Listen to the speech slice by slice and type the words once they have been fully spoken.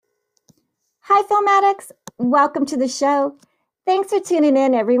Hi, Film Addicts. Welcome to the show. Thanks for tuning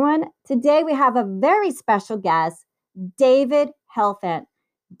in, everyone. Today we have a very special guest, David Helfand.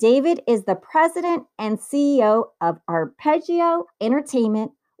 David is the president and CEO of Arpeggio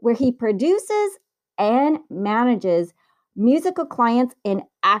Entertainment, where he produces and manages musical clients and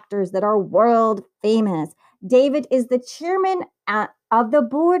actors that are world famous. David is the chairman of the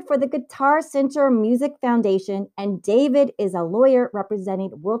board for the Guitar Center Music Foundation, and David is a lawyer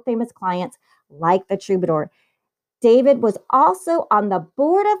representing world famous clients like the Troubadour. David was also on the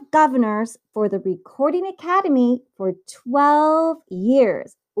board of governors for the Recording Academy for 12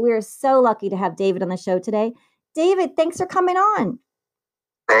 years. We're so lucky to have David on the show today. David, thanks for coming on.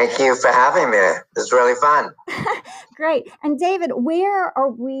 Thank you for having me. It's really fun. Great. And David, where are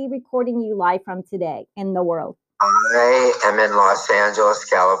we recording you live from today in the world? I am in Los Angeles,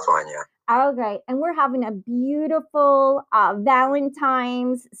 California. Oh, great. And we're having a beautiful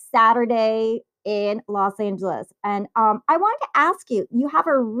Valentine's Saturday in Los Angeles. And I wanted to ask you, you have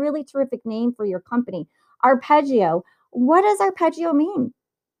a really terrific name for your company, Arpeggio. What does Arpeggio mean?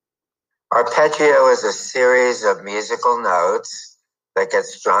 Arpeggio is a series of musical notes that get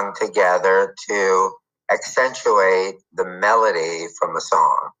strung together to accentuate the melody from a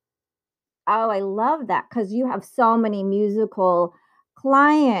song. Oh, I love that because you have so many musical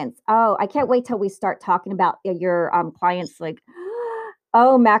clients. Oh, I can't wait till we start talking about your clients like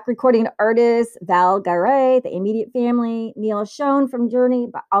Mac recording artist, Val Garay, the Immediate Family, Neil Schon from Journey.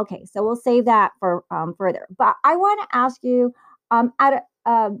 But okay, so we'll save that for further. But I want to ask you,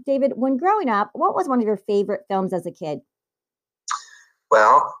 David, when growing up, what was one of your favorite films as a kid?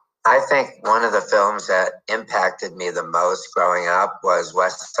 Well, I think one of the films that impacted me the most growing up was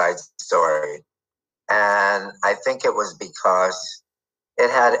West Side Story. And I think it was because it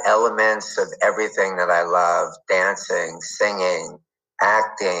had elements of everything that I love: dancing, singing,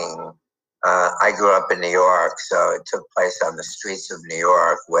 acting. I grew up in New York, so it took place on the streets of New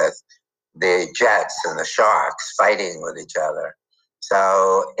York with the Jets and the Sharks fighting with each other.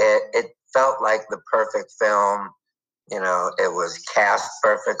 So it felt like the perfect film. You know, it was cast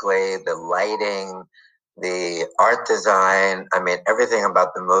perfectly, the lighting, the art design. I mean, everything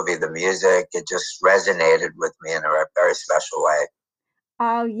about the movie, the music, it just resonated with me in a very special way.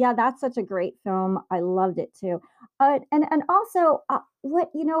 Oh yeah, that's such a great film. I loved it too. And also,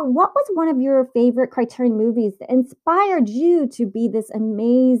 what was one of your favorite Criterion movies that inspired you to be this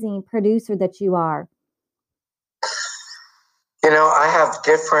amazing producer that you are? You know, I have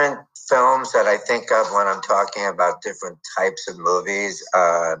different films that I think of when I'm talking about different types of movies.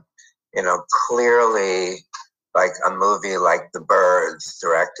 Clearly, like a movie like The Birds,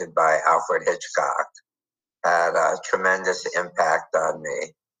 directed by Alfred Hitchcock, had a tremendous impact on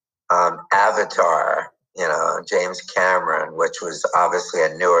me. Avatar, James Cameron, which was obviously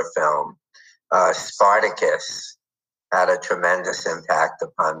a newer film. Spartacus had a tremendous impact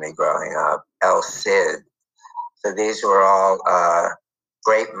upon me growing up. El Cid. So these were all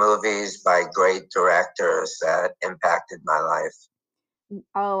great movies by great directors that impacted my life.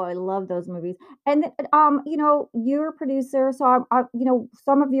 Oh, I love those movies. And you're a producer, so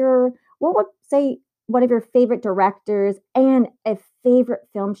some of your what would say one of your favorite directors and a favorite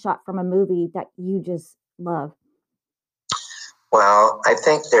film shot from a movie that you just love. Well, I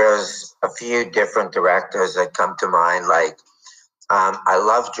think there's a few different directors that come to mind. Like, I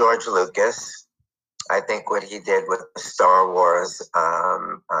love George Lucas. I think what he did with the Star Wars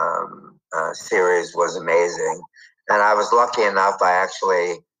series was amazing. And I was lucky enough, I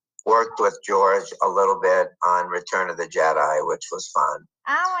actually worked with George a little bit on Return of the Jedi, which was fun.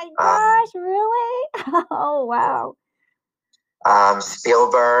 Oh my gosh, really? Oh, wow.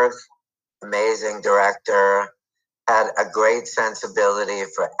 Spielberg, amazing director, had a great sensibility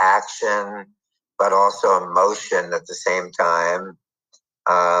for action, but also emotion at the same time.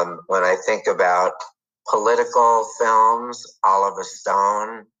 When I think about political films, Oliver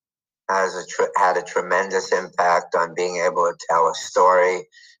Stone had a tremendous impact on being able to tell a story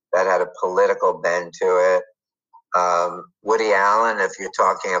that had a political bend to it. Woody Allen, if you're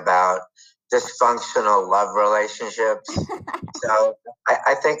talking about dysfunctional love relationships. So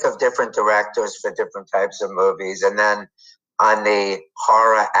I think of different directors for different types of movies. And then on the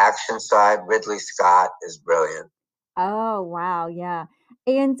horror action side, Ridley Scott is brilliant. Oh, wow. Yeah.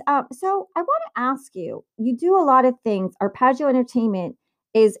 And so I want to ask you, you do a lot of things. Arpeggio Entertainment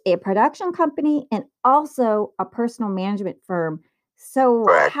is a production company and also a personal management firm. So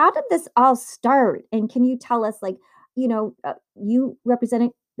Correct. how did this all start? And can you tell us, you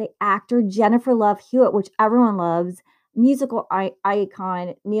represented the actor Jennifer Love Hewitt, which everyone loves, musical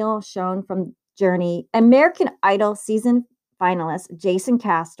icon Neil Schon from Journey, American Idol season finalist Jason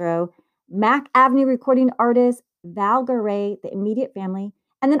Castro, Mac Avenue recording artist, Val Garay, the immediate family.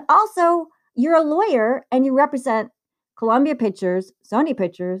 And then also, you're a lawyer and you represent Columbia Pictures, Sony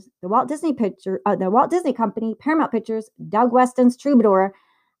Pictures, the Walt Disney Company, Paramount Pictures, Doug Weston's Troubadour,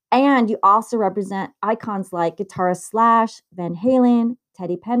 and you also represent icons like guitarist Slash, Van Halen,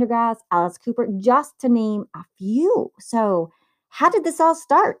 Teddy Pendergrass, Alice Cooper, just to name a few. So, how did this all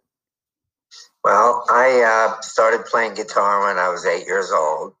start? Well, I started playing guitar when I was 8 years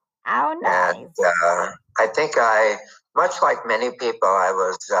old. Oh, And nice. I think much like many people, I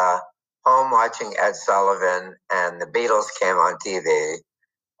was home watching Ed Sullivan and the Beatles came on TV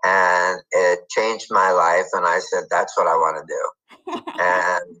and it changed my life. And I said, that's what I want to do.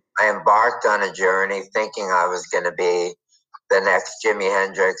 And I embarked on a journey thinking I was going to be the next Jimi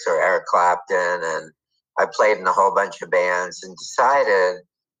Hendrix or Eric Clapton. And I played in a whole bunch of bands and decided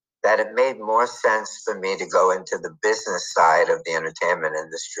that it made more sense for me to go into the business side of the entertainment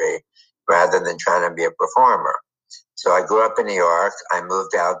industry rather than trying to be a performer. So I grew up in New York. I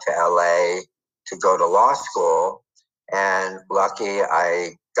moved out to LA to go to law school. And lucky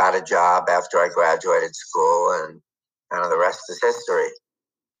I got a job after I graduated school, and kind of the rest is history.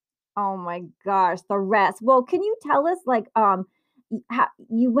 Oh my gosh, the rest. Well, can you tell us, like, how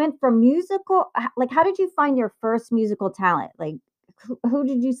you went from musical, like, how did you find your first musical talent? Like, who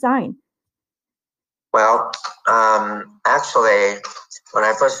did you sign? Well, actually, when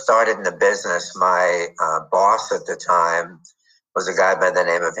I first started in the business, my boss at the time was a guy by the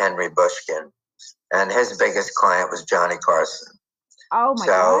name of Henry Bushkin, and his biggest client was Johnny Carson. Oh my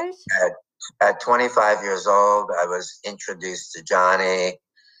So gosh. at 25 years old, I was introduced to Johnny.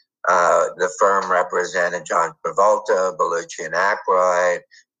 The firm represented John Travolta, Belushi and Aykroyd,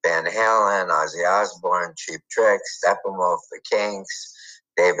 Van Halen, Ozzy Osbourne, Cheap Trick, Steppenwolf, The Kinks,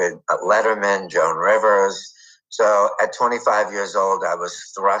 David Letterman, Joan Rivers. So at 25 years old, I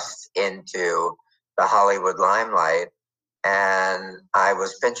was thrust into the Hollywood limelight. And I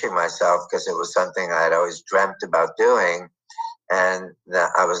was pinching myself because it was something I had always dreamt about doing. And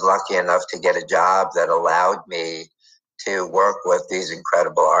I was lucky enough to get a job that allowed me to work with these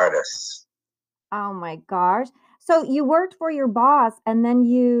incredible artists. Oh my gosh. So you worked for your boss and then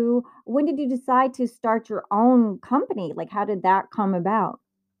when did you decide to start your own company? Like, how did that come about?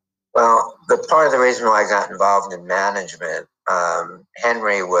 Well, the part of the reason why I got involved in management,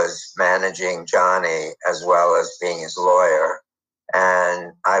 Henry was managing Johnny as well as being his lawyer.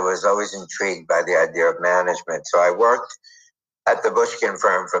 And I was always intrigued by the idea of management. So I worked at the Bushkin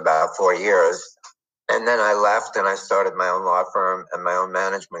firm for about 4 years. And then I left and I started my own law firm and my own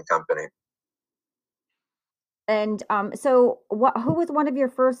management company. And so who was one of your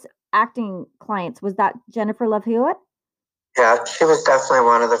first acting clients? Was that Jennifer Love Hewitt? Yeah, she was definitely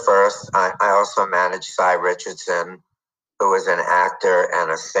one of the first. I also managed Cy Richardson, who was an actor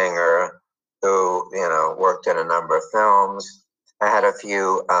and a singer who, worked in a number of films. I had a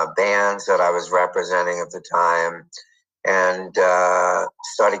few bands that I was representing at the time and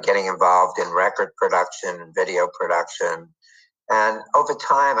started getting involved in record production, video production. And over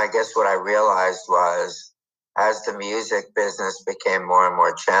time, I guess what I realized was as the music business became more and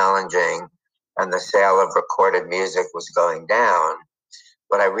more challenging and the sale of recorded music was going down,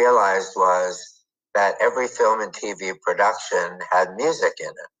 what I realized was that every film and TV production had music in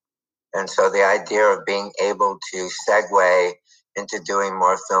it. And so the idea of being able to segue into doing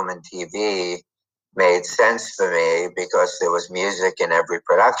more film and TV made sense for me because there was music in every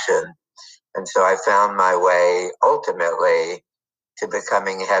production. And so I found my way ultimately to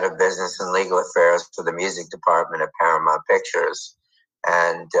becoming head of business and legal affairs for the music department at Paramount Pictures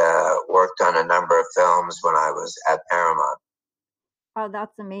and worked on a number of films when I was at Paramount. Oh,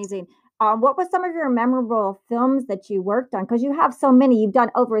 that's amazing. What was some of your memorable films that you worked on? Because you have so many. You've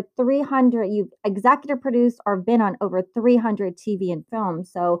done over 300, you've executive produced or been on over 300 TV and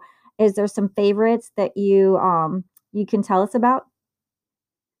films. So is there some favorites that you can tell us about?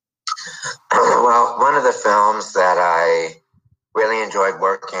 Well, one of the films that I really enjoyed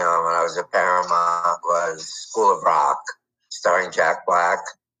working on when I was at Paramount was School of Rock, starring Jack Black.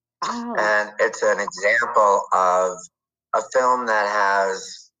 Oh, And it's an example of a film that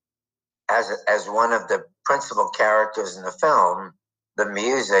has, as one of the principal characters in the film, the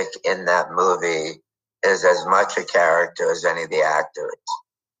music in that movie is as much a character as any of the actors.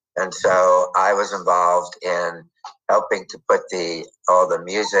 And so I was involved in helping to put all the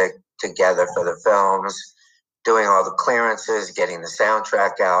music together for the films, doing all the clearances, getting the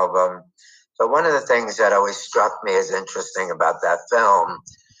soundtrack album. So one of the things that always struck me as interesting about that film,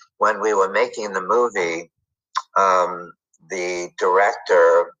 when we were making the movie, the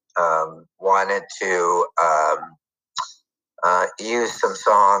director wanted to used some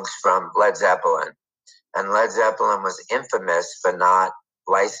songs from Led Zeppelin. And Led Zeppelin was infamous for not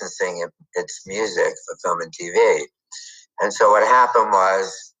licensing its music for film and TV. And so what happened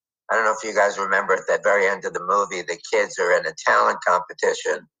was, I don't know if you guys remember at that very end of the movie, the kids are in a talent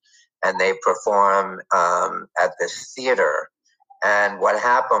competition and they perform at this theater. And what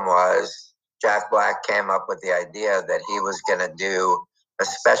happened was Jack Black came up with the idea that he was going to do a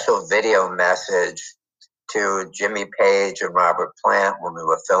special video message to Jimmy Page and Robert Plant when we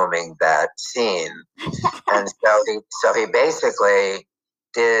were filming that scene. And so he basically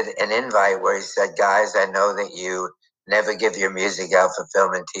did an invite where he said, guys, I know that you never give your music out for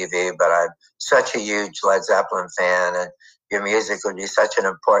film and TV, but I'm such a huge Led Zeppelin fan and your music would be such an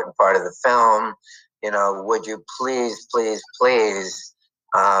important part of the film. Would you please, please, please,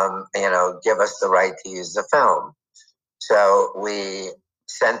 give us the right to use the film? So we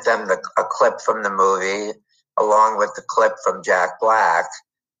sent them a clip from the movie along with the clip from Jack Black.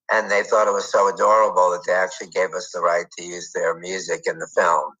 And they thought it was so adorable that they actually gave us the right to use their music in the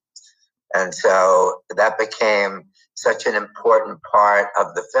film. And so that became such an important part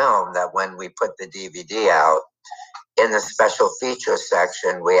of the film that when we put the DVD out, in the special features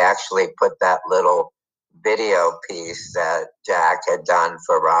section, we actually put that little video piece that Jack had done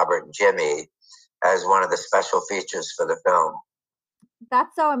for Robert and Jimmy as one of the special features for the film.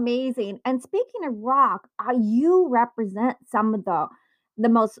 That's so amazing. And speaking of rock, you represent some of the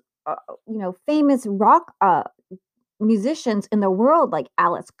most famous rock musicians in the world, like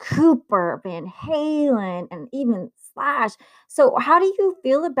Alice Cooper, Van Halen, and even Slash. So, how do you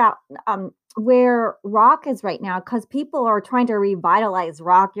feel about where rock is right now? Because people are trying to revitalize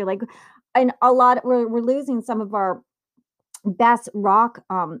rock. You're like, and a lot we're losing some of our best rock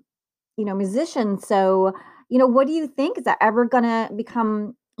musicians. So, what do you think? Is that ever gonna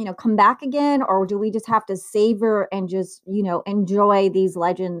become, come back again, or do we just have to savor and just, enjoy these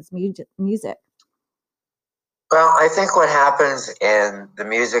legends' music? Well, I think what happens in the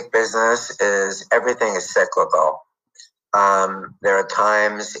music business is everything is cyclical. There are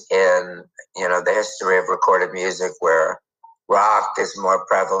times in the history of recorded music where rock is more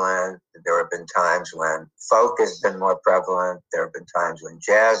prevalent. There have been times when folk has been more prevalent. There have been times when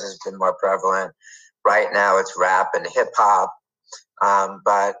jazz has been more prevalent. Right now, it's rap and hip hop.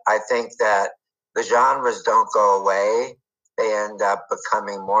 But I think that the genres don't go away. They end up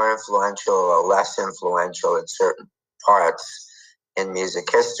becoming more influential or less influential in certain parts in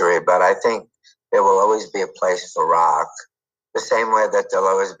music history. But I think there will always be a place for rock, the same way that there'll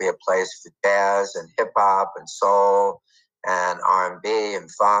always be a place for jazz and hip hop and soul and R&B and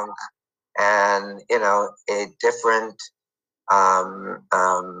funk, and a different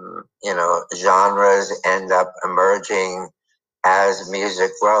genres end up emerging as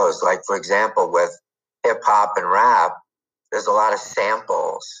music grows. Like, for example, with hip hop and rap, there's a lot of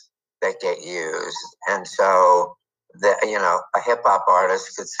samples that get used. And so, a hip hop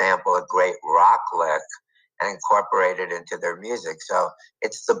artist could sample a great rock lick and incorporate it into their music. So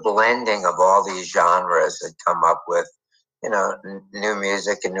it's the blending of all these genres that come up with, new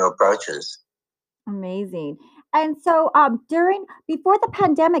music and new approaches. Amazing. And so, before the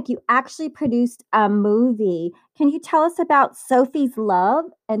pandemic, you actually produced a movie. Can you tell us about Sophie's Love?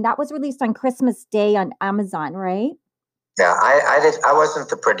 And that was released on Christmas Day on Amazon, right? Yeah, I wasn't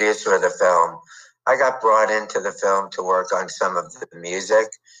the producer of the film. I got brought into the film to work on some of the music,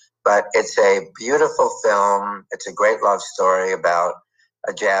 but it's a beautiful film. It's a great love story about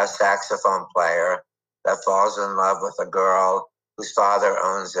a jazz saxophone player that falls in love with a girl whose father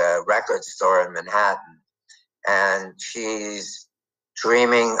owns a record store in Manhattan. And she's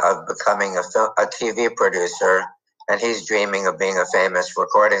dreaming of becoming a TV producer, and he's dreaming of being a famous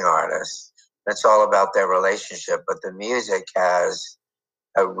recording artist. It's all about their relationship, but the music has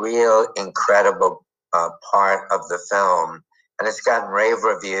a real incredible part of the film, and it's gotten rave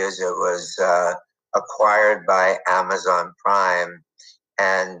reviews. It was acquired by Amazon Prime,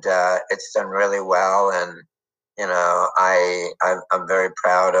 and it's done really well. And I'm very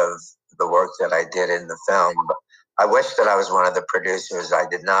proud of the work that I did in the film. I wish that I was one of the producers. I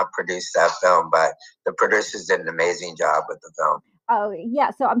did not produce that film, but the producers did an amazing job with the film. Oh,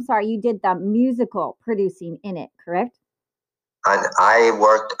 yeah. So I'm sorry, you did the musical producing in it, correct? And I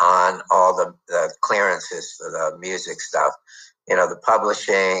worked on all the clearances for the music stuff, the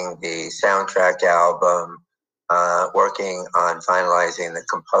publishing, the soundtrack album, working on finalizing the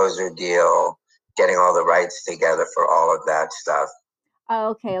composer deal, getting all the rights together for all of that stuff.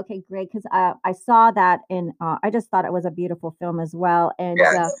 Oh, okay, okay, great. Because I saw that, and I just thought it was a beautiful film as well. And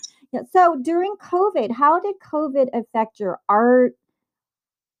Yeah. yeah, so during COVID, how did COVID affect your art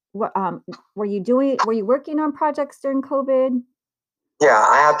What were you doing? Were you working on projects during COVID? Yeah,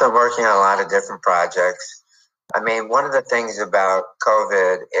 I have been working on a lot of different projects. I mean, one of the things about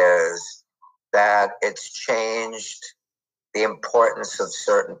COVID is that it's changed the importance of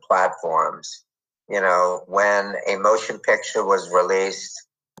certain platforms. You know, when a motion picture was released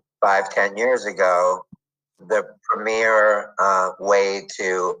 5, 10 years ago, the premier way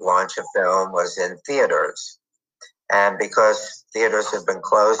to launch a film was in theaters. And because theaters have been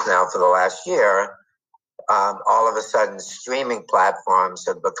closed now for the last year, all of a sudden streaming platforms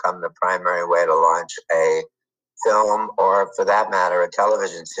have become the primary way to launch a film or, for that matter, a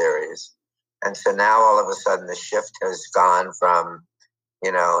television series. And so now all of a sudden the shift has gone from,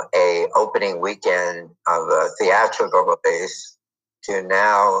 you know, a opening weekend of a theatrical release to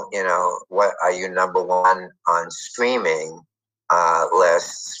now, you know, what are you number one on streaming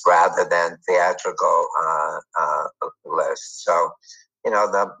lists rather than theatrical lists. So, you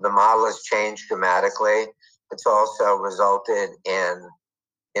know, the model has changed dramatically. It's also resulted in,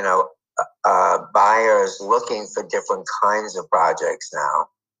 you know, buyers looking for different kinds of projects now.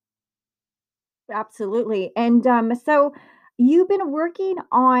 Absolutely. And so you've been working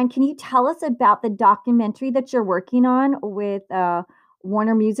on, can you tell us about the documentary that you're working on with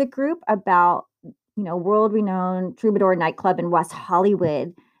Warner Music Group about, world renowned Troubadour nightclub in West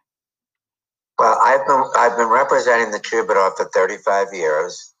Hollywood? Well, I've been representing the Troubadour for 35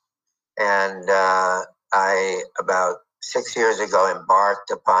 years, and I about 6 years ago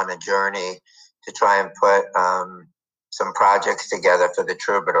embarked upon a journey to try and put some projects together for the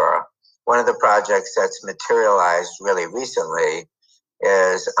Troubadour. One of the projects that's materialized really recently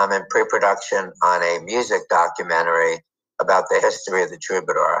is I'm in pre-production on a music documentary about the history of the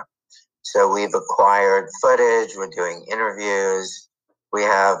Troubadour. So we've acquired footage, we're doing interviews, we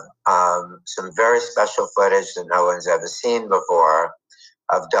have some very special footage that no one's ever seen before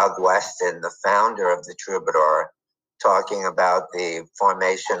of Doug Weston, the founder of the Troubadour, talking about the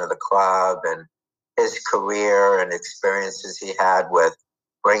formation of the club and his career and experiences he had with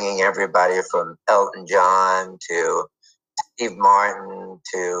bringing everybody from Elton John to Steve Martin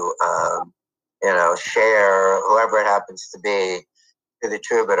to, Cher, whoever it happens to be, to the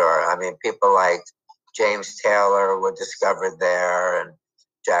Troubadour. I mean, people like James Taylor were discovered there, and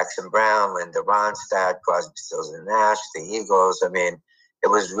Jackson Browne, Linda Ronstadt, Crosby, Stills and Nash, the Eagles. I mean, it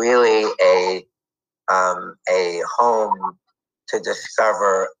was really a home to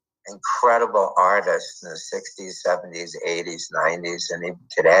discover incredible artists in the 60s, 70s, 80s, 90s, and even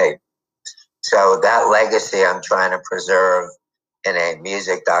today. So that legacy I'm trying to preserve in a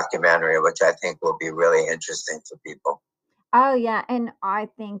music documentary, which I think will be really interesting for people. Oh yeah, and I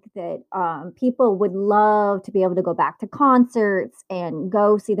think that people would love to be able to go back to concerts and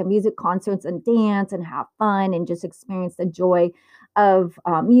go see the music concerts and dance and have fun and just experience the joy of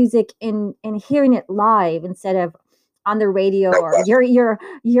music and hearing it live instead of on the radio or your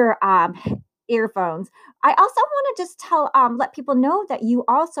earphones. I also want to just let people know that you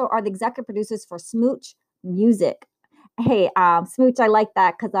also are the executive producers for Smooch Music. Hey, Smooch, I like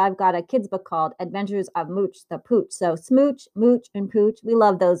that because I've got a kids book called Adventures of Mooch the Pooch. So Smooch, Mooch, and Pooch, we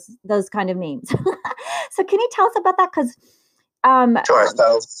love those kind of names. So can you tell us about that? Because Sure.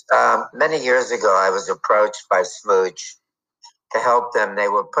 So many years ago, I was approached by Smooch to help them. They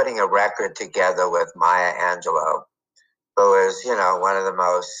were putting a record together with Maya Angelou, who is, you know, one of the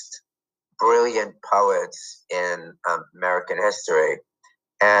most brilliant poets in American history.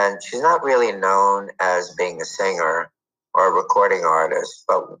 And she's not really known as being a singer or a recording artist,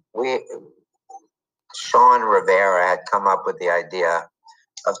 but Sean Rivera had come up with the idea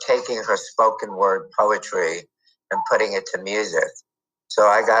of taking her spoken word poetry and putting it to music. So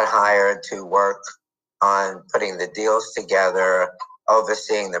I got hired to work on putting the deals together,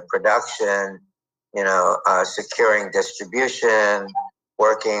 overseeing the production, securing distribution,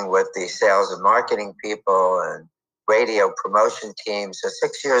 working with the sales and marketing people and radio promotion teams. So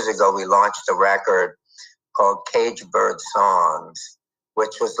 6 years ago, we launched a record called Cage Bird Songs,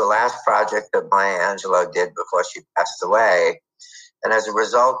 which was the last project that Maya Angelou did before she passed away. And as a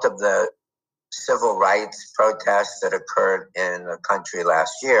result of the civil rights protests that occurred in the country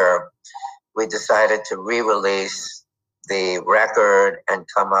last year, we decided to re-release the record and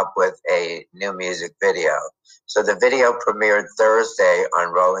come up with a new music video. So the video premiered Thursday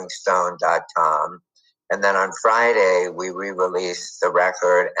on rollingstone.com. And then on Friday, we re-released the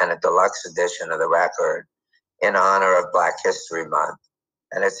record and a deluxe edition of the record in honor of Black History Month.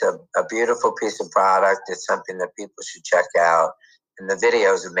 And it's a beautiful piece of product. It's something that people should check out. And the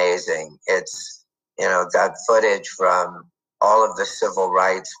video is amazing. It's, got footage from all of the civil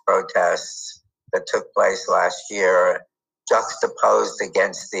rights protests that took place last year juxtaposed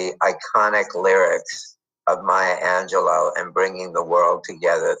against the iconic lyrics of Maya Angelou and bringing the world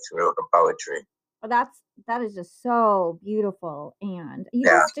together through her poetry. Well, that is just so beautiful, and you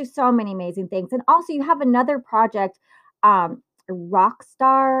Yeah. just do so many amazing things. And also, you have another project,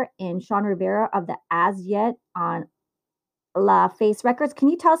 Rockstar and Sean Rivera of the As Yet on La Face Records. Can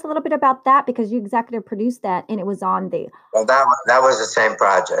you tell us a little bit about that? Because you executive produced that, and it was on the. Well, that was the same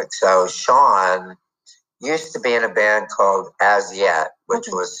project. So Sean used to be in a band called As Yet, which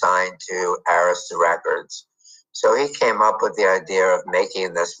was signed to Arista Records. So he came up with the idea of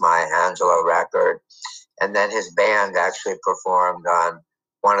making this Maya Angelou record. And then his band actually performed on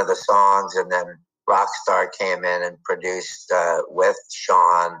one of the songs. And then Rockstar came in and produced with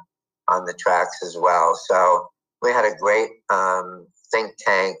Sean on the tracks as well. So we had a great think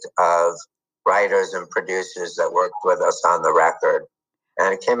tank of writers and producers that worked with us on the record.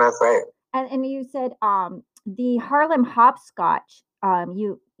 And it came out great. And you said the Harlem Hopscotch.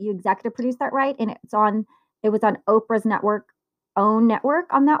 You executive produced that, right? And it was on Oprah's own network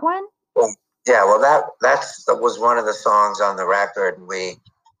on that one. Yeah, well, that was one of the songs on the record. We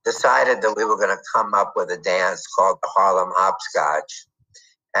decided that we were going to come up with a dance called the Harlem Hopscotch,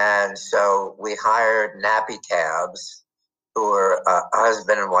 and so we hired Nappy Tabs, who are a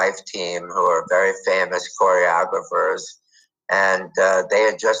husband and wife team who are very famous choreographers, and they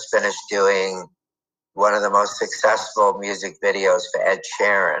had just finished doing one of the most successful music videos for Ed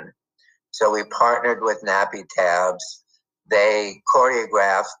Sheeran. So we partnered with Nappy Tabs. They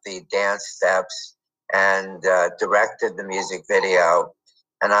choreographed the dance steps and directed the music video.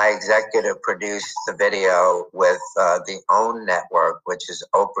 And I executive produced the video with the OWN network, which is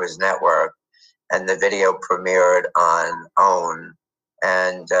Oprah's network. And the video premiered on OWN.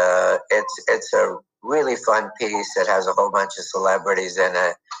 And it's a really fun piece. It has a whole bunch of celebrities in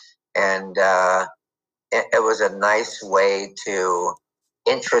it. And it was a nice way to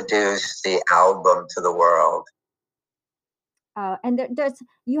introduce the album to the world. And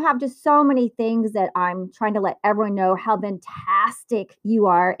you have just so many things that I'm trying to let everyone know how fantastic you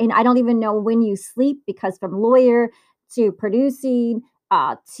are. And I don't even know when you sleep, because from lawyer to producing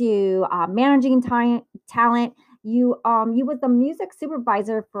to managing talent, you was the music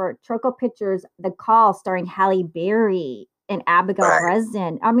supervisor for Troco Pictures' The Call, starring Halle Berry and Abigail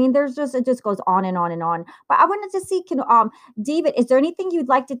Breslin. I mean, it just goes on and on and on. But I wanted to see, David, is there anything you'd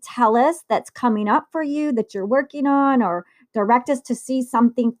like to tell us that's coming up for you that you're working on, or direct us to see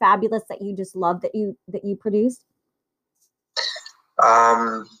something fabulous that you just love that you produced?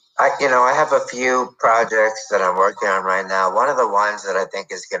 I have a few projects that I'm working on right now. One of the ones that I think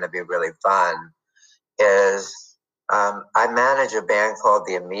is going to be really fun is I manage a band called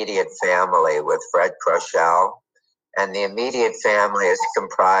The Immediate Family with Fred Crochelle. And The Immediate Family is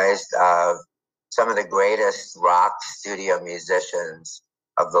comprised of some of the greatest rock studio musicians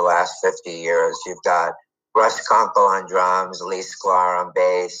of the last 50 years. You've got Russ Kunkel on drums, Lee Sklar on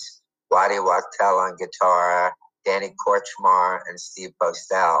bass, Waddy Wachtel on guitar, Danny Kortchmar, and Steve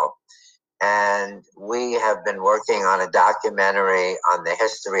Postel. And we have been working on a documentary on the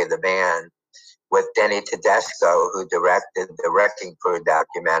history of the band with Denny Tedesco, who directed the Wrecking Crew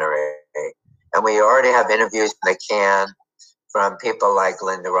documentary. And we already have interviews in the can from people like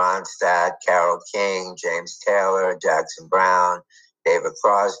Linda Ronstadt, Carole King, James Taylor, Jackson Browne, David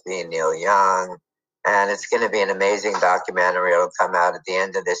Crosby, Neil Young. And it's going to be an amazing documentary. It'll come out at the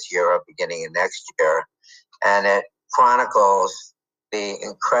end of this year or beginning of next year. And it chronicles the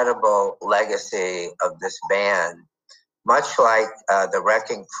incredible legacy of this band. Much like the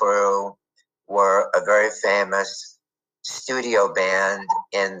Wrecking Crew were a very famous studio band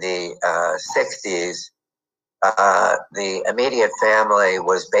in the 60s, the Immediate Family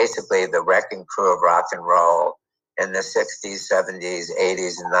was basically the Wrecking Crew of rock and roll in the 60s, 70s,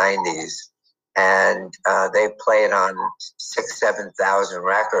 80s, and 90s. And they played on 7,000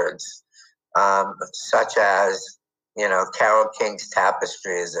 records, such as, Carole King's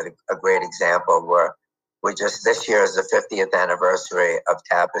Tapestry is a great example, where this year is the 50th anniversary of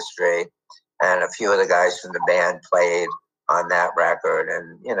Tapestry, and a few of the guys from the band played on that record.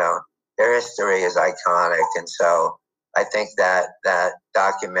 And, their history is iconic. And so I think that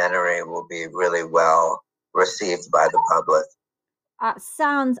documentary will be really well received by the public.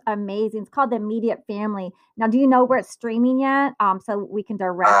 Sounds amazing. It's called The Immediate Family. Now, do you know where it's streaming yet? So we can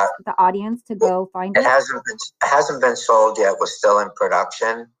direct the audience to go find it. It hasn't been sold yet. We're still in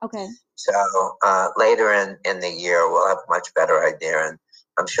production. Okay. So later in the year, we'll have a much better idea, and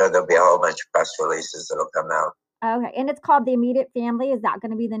I'm sure there'll be a whole bunch of press releases that'll come out. Okay, and it's called The Immediate Family. Is that going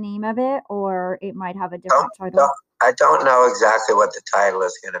to be the name of it, or it might have a different title? I don't know exactly what the title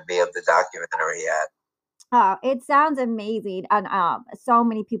is going to be of the documentary yet. It sounds amazing, and so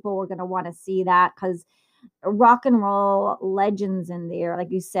many people were going to want to see that because rock and roll legends in there,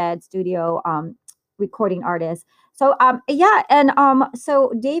 like you said, studio recording artists. So yeah, and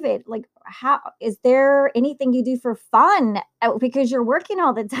so David, like, how is there anything you do for fun because you're working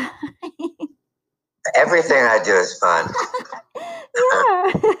all the time? Everything I do is fun.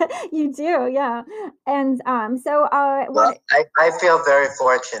 Yeah, you do, yeah. And so Well, what? I feel very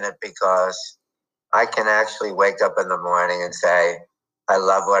fortunate because I can actually wake up in the morning and say, I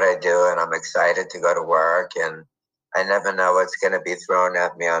love what I do and I'm excited to go to work, and I never know what's going to be thrown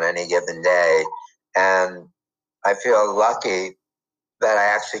at me on any given day. And I feel lucky that I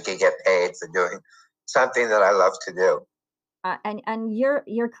actually could get paid for doing something that I love to do. And your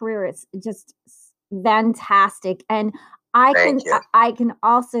career is just fantastic, and I Thank can you. I can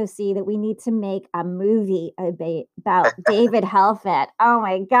also see that we need to make a movie about David Helfet. Oh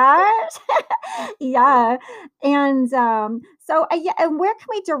my gosh. Yeah. And so yeah, and where can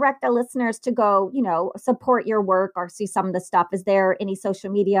we direct the listeners to go, support your work or see some of the stuff? Is there any social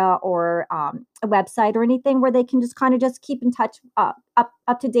media or a website or anything where they can just kind of just keep in touch, up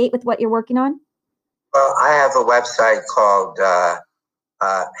to date with what you're working on? Well, I have a website called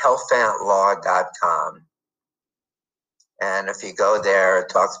helfantlaw.com. And if you go there, it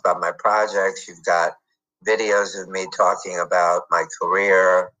talks about my projects. You've got videos of me talking about my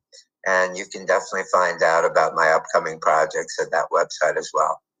career, and you can definitely find out about my upcoming projects at that website as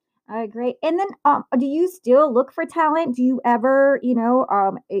well. Great. And then, do you still look for talent? Do you ever,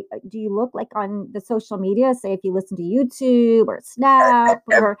 do you look like on the social media? Say if you listen to YouTube or Snap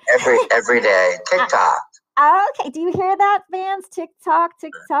or Every day, TikTok. Okay. Do you hear that, fans? TikTok,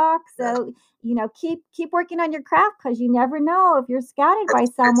 TikTok. Yeah. So keep working on your craft because you never know if you're scouted by It's,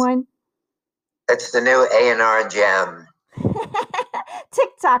 it's, someone. it's the new A&R gem.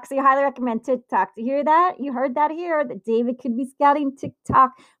 TikTok. So you highly recommend TikTok. To hear that, you heard that here that David could be scouting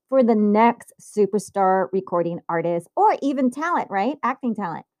TikTok for the next superstar recording artist or even talent, right? Acting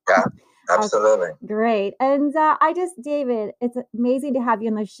talent. Yeah, Okay, absolutely. great. And David, it's amazing to have you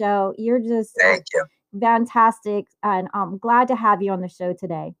on the show. You're just Thank you. fantastic, and I'm glad to have you on the show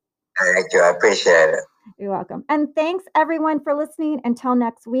today. Thank you. I appreciate it. You're welcome. And thanks everyone for listening. Until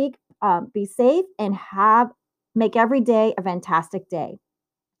next week, be safe and make every day a fantastic day.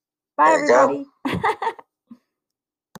 Bye, There you go. everybody.